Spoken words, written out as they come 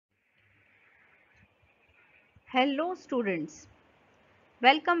Hello students,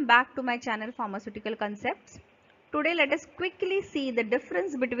 welcome back to my channel Pharmaceutical Concepts. Today let us quickly see the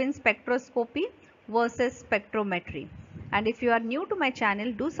difference between spectroscopy versus spectrometry. And if you are new to my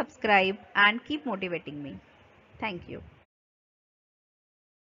channel, do subscribe and keep motivating me. Thank you.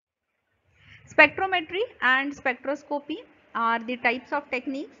 Spectrometry and spectroscopy are the types of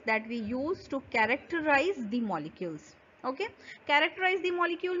techniques that we use to characterize the molecules. Okay, characterize the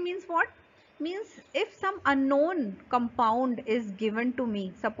molecule means what? Means if some unknown compound is given to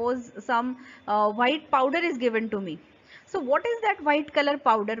me, suppose some white powder is given to me. So what is that white color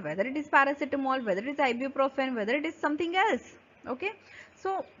powder? Whether it is paracetamol, whether it is ibuprofen, whether it is something else. Okay,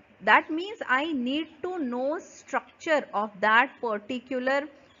 so that means I need to know structure of that particular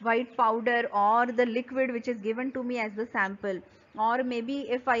white powder or the liquid which is given to me as the sample, or maybe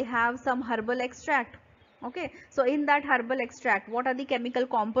if I have some herbal extract. Okay, so in that herbal extract, what are the chemical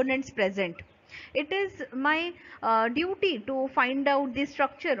components present? It is my duty to find out the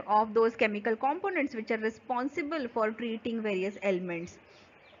structure of those chemical components which are responsible for treating various ailments.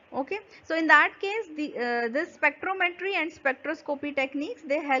 Okay, so in that case, this spectrometry and spectroscopy techniques,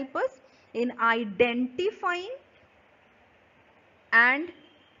 they help us in identifying and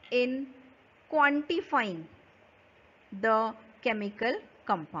in quantifying the chemical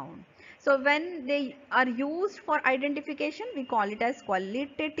compound. So when they are used for identification, we call it as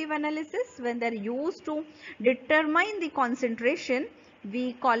qualitative analysis. When they are used to determine the concentration,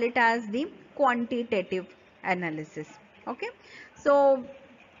 we call it as the quantitative analysis. Okay, so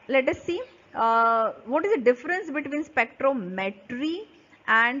let us see what is the difference between spectrometry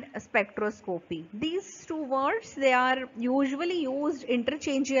and spectroscopy. These two words, they are usually used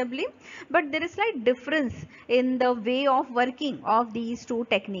interchangeably, but there is slight difference in the way of working of these two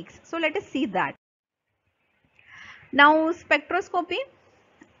techniques. So let us see that. Now spectroscopy,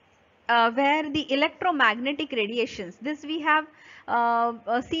 where the electromagnetic radiations, this we have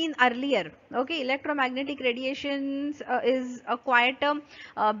seen earlier. Okay, electromagnetic radiations is a quite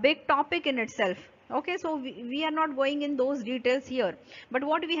a big topic in itself. Okay, so we are not going in those details here, but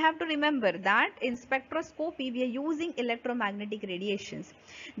what we have to remember that in spectroscopy we are using electromagnetic radiations.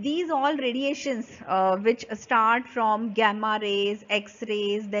 These all radiations which start from gamma rays,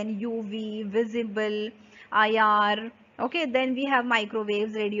 x-rays, then UV, visible, IR. Okay, then we have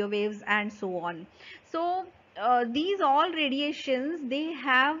microwaves, radio waves, and so on. So these all radiations, they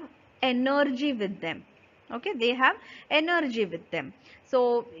have energy with them. Okay, they have energy with them.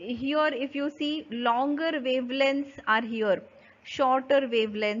 So here if you see, longer wavelengths are here, shorter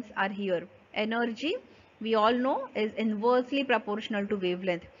wavelengths are here. Energy, we all know, is inversely proportional to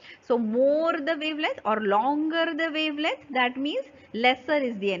wavelength. So more the wavelength or longer the wavelength, that means lesser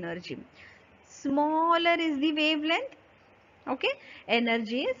is the energy. Smaller is the wavelength, okay,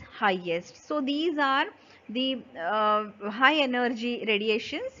 energy is highest. So these are the high energy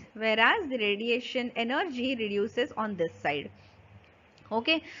radiations, whereas the radiation energy reduces on this side.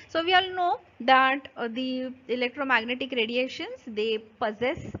 Okay, so we all know that the electromagnetic radiations, they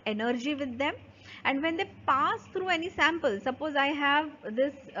possess energy with them, and when they pass through any sample, suppose I have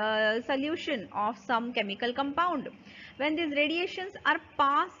this solution of some chemical compound, when these radiations are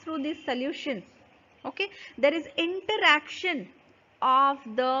passed through this solution, okay, there is interaction of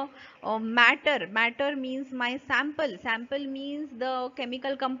the matter means my sample means the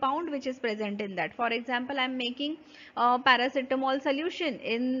chemical compound which is present in that. For example, I am making paracetamol solution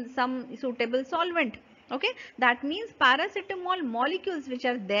in some suitable solvent. Okay, that means paracetamol molecules which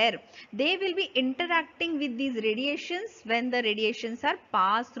are there, they will be interacting with these radiations when the radiations are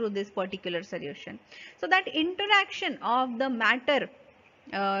passed through this particular solution. So that interaction of the matter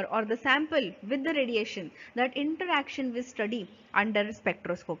or the sample with the radiation, that interaction we study under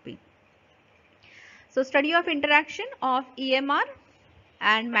spectroscopy. So study of interaction of EMR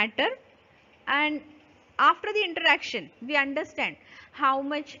and matter, and after the interaction we understand how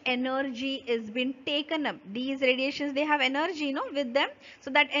much energy is been taken up. These radiations, they have energy, with them. So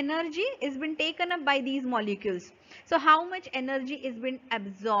that energy is been taken up by these molecules. So how much energy is been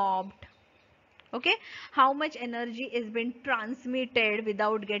absorbed, okay, how much energy is being transmitted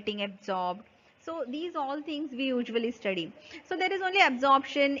without getting absorbed. So these all things we usually study. So there is only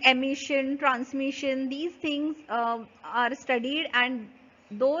absorption, emission, transmission, these things are studied, and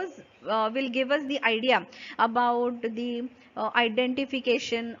those will give us the idea about the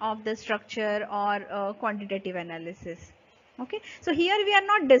identification of the structure or quantitative analysis. Okay, so here we are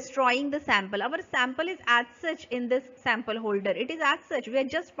not destroying the sample. Our sample is as such in this sample holder. It is as such. We are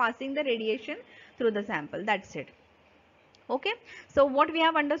just passing the radiation through the sample. That's it. Okay, so what we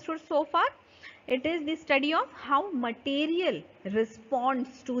have understood so far It is the study of how material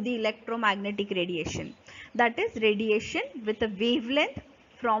responds to the electromagnetic radiation, that is radiation with a wavelength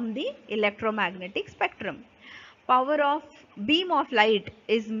from the electromagnetic spectrum. Power of beam of light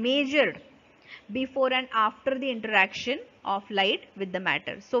is measured before and after the interaction of light with the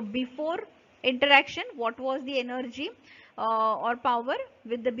matter. So before interaction, what was the energy or power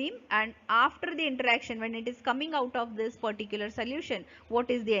with the beam, and after the interaction, when it is coming out of this particular solution,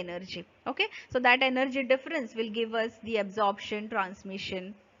 what is the energy? Okay, so that energy difference will give us the absorption,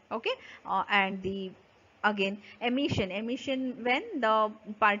 transmission, okay, and the again emission when the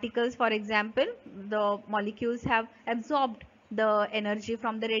particles, for example, the molecules have absorbed the energy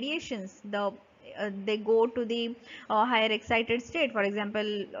from the radiations, they go to the higher excited state. For example,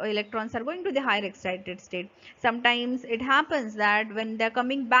 electrons are going to the higher excited state. Sometimes it happens that when they're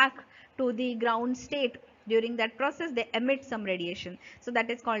coming back to the ground state, during that process they emit some radiation, so that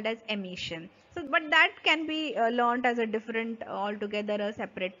is called as emission. So but that can be learned as a different altogether a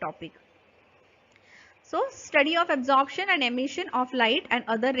separate topic. So study of absorption and emission of light and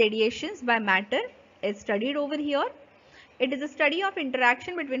other radiations by matter is studied over here. It is a study of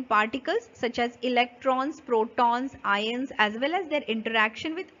interaction between particles such as electrons, protons, ions, as well as their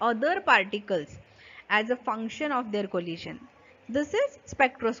interaction with other particles as a function of their collision. This is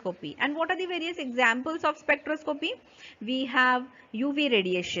spectroscopy. And what are the various examples of spectroscopy? We have UV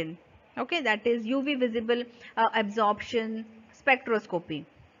radiation, okay, that is UV visible absorption spectroscopy.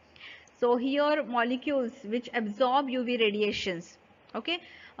 So here molecules which absorb UV radiations, okay,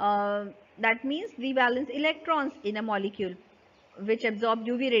 that means the valence electrons in a molecule which absorb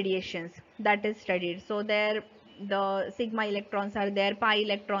UV radiations, that is studied. So there the sigma electrons are there, pi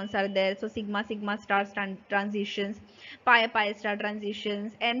electrons are there. So sigma sigma star transitions, pi pi star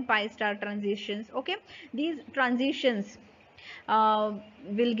transitions, n pi star transitions, okay. These transitions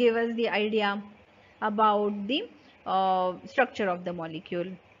will give us the idea about the structure of the molecule,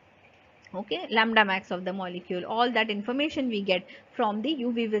 okay, lambda max of the molecule. All that information we get from the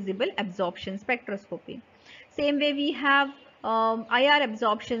UV visible absorption spectroscopy. Same way we have IR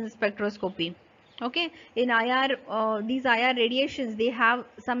absorption spectroscopy. Okay, in IR, these IR radiations, they have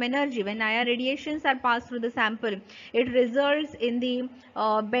some energy. When IR radiations are passed through the sample, it results in the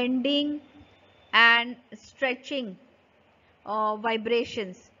bending and stretching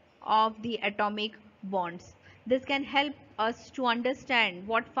vibrations of the atomic bonds. This can help us to understand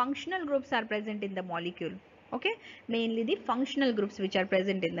what functional groups are present in the molecule. Okay, mainly the functional groups which are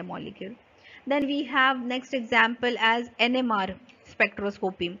present in the molecule. Then we have next example as NMR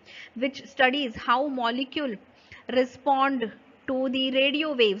spectroscopy, which studies how molecule respond to the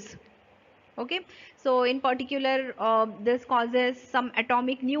radio waves. Okay, so in particular this causes some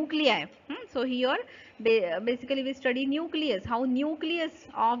atomic nuclei. So here basically we study nucleus, how nucleus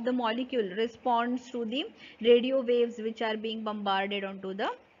of the molecule responds to the radio waves which are being bombarded onto the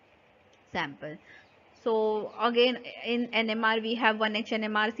sample. So again in NMR we have 1H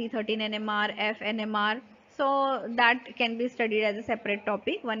NMR, C13 NMR, F NMR. So that can be studied as a separate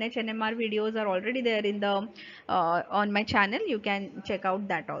topic. 1H NMR videos are already there in the on my channel. You can check out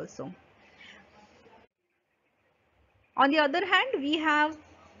that also. On the other hand, we have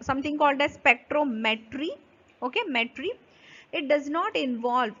something called as spectrometry. Okay, metry. It does not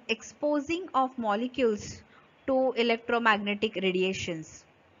involve exposing of molecules to electromagnetic radiations.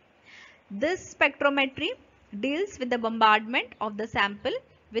 This spectrometry deals with the bombardment of the sample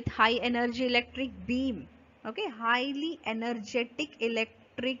with high energy electric beam. Okay, highly energetic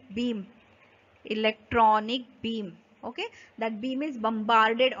electric beam, electronic beam. Okay, that beam is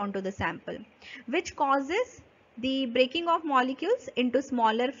bombarded onto the sample, which causes the breaking of molecules into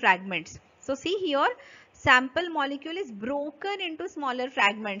smaller fragments. So see here, sample molecule is broken into smaller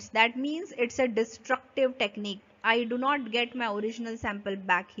fragments. That means it's a destructive technique. I do not get my original sample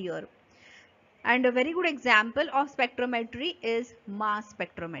back here. And a very good example of spectrometry is mass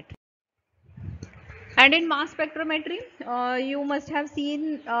spectrometry. And in mass spectrometry, you must have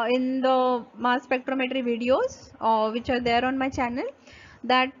seen in the mass spectrometry videos which are there on my channel,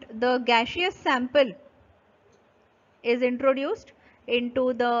 that the gaseous sample is introduced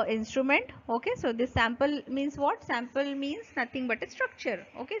into the instrument. Okay, so this sample means what? Sample means nothing but a structure.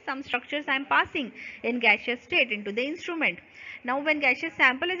 Okay, some structures I am passing in gaseous state into the instrument. Now when gaseous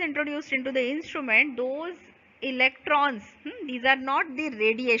sample is introduced into the instrument, those electrons, these are not the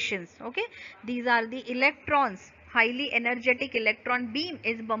radiations. Okay, these are the electrons. Highly energetic electron beam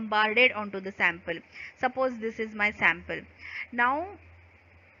is bombarded onto the sample. Suppose this is my sample. Now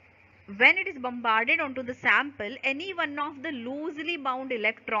when it is bombarded onto the sample, any one of the loosely bound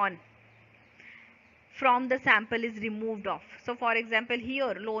electron from the sample is removed off. So for example,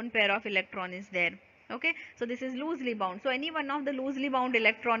 here lone pair of electron is there. Okay, so this is loosely bound. So any one of the loosely bound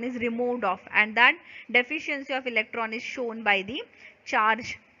electron is removed off, and that deficiency of electron is shown by the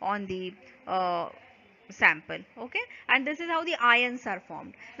charge on the sample. Okay, and this is how the ions are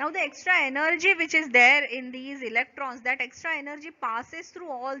formed. Now the extra energy which is there in these electrons, that extra energy passes through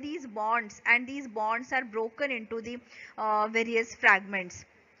all these bonds, and these bonds are broken into the various fragments.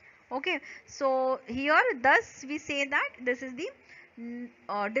 Okay, so here thus we say that this is the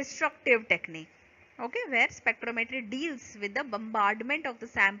destructive technique. Okay, where spectrometry deals with the bombardment of the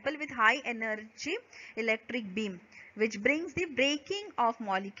sample with high energy electric beam, which brings the breaking of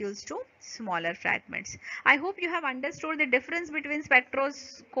molecules to smaller fragments. I hope you have understood the difference between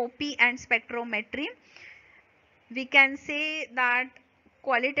spectroscopy and spectrometry. We can say that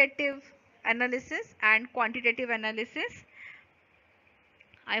qualitative analysis and quantitative analysis.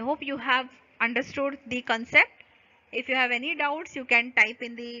 I hope you have understood the concept. If you have any doubts, you can type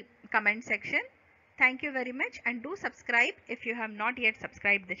in the comment section. Thank you very much, and do subscribe if you have not yet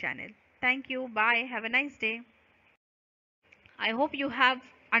subscribed the channel. Thank you. Bye. Have a nice day. I hope you have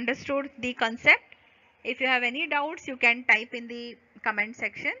understood the concept. If you have any doubts, you can type in the comment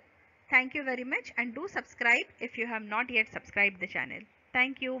section. Thank you very much, and do subscribe if you have not yet subscribed the channel.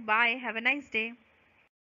 Thank you. Bye. Have a nice day.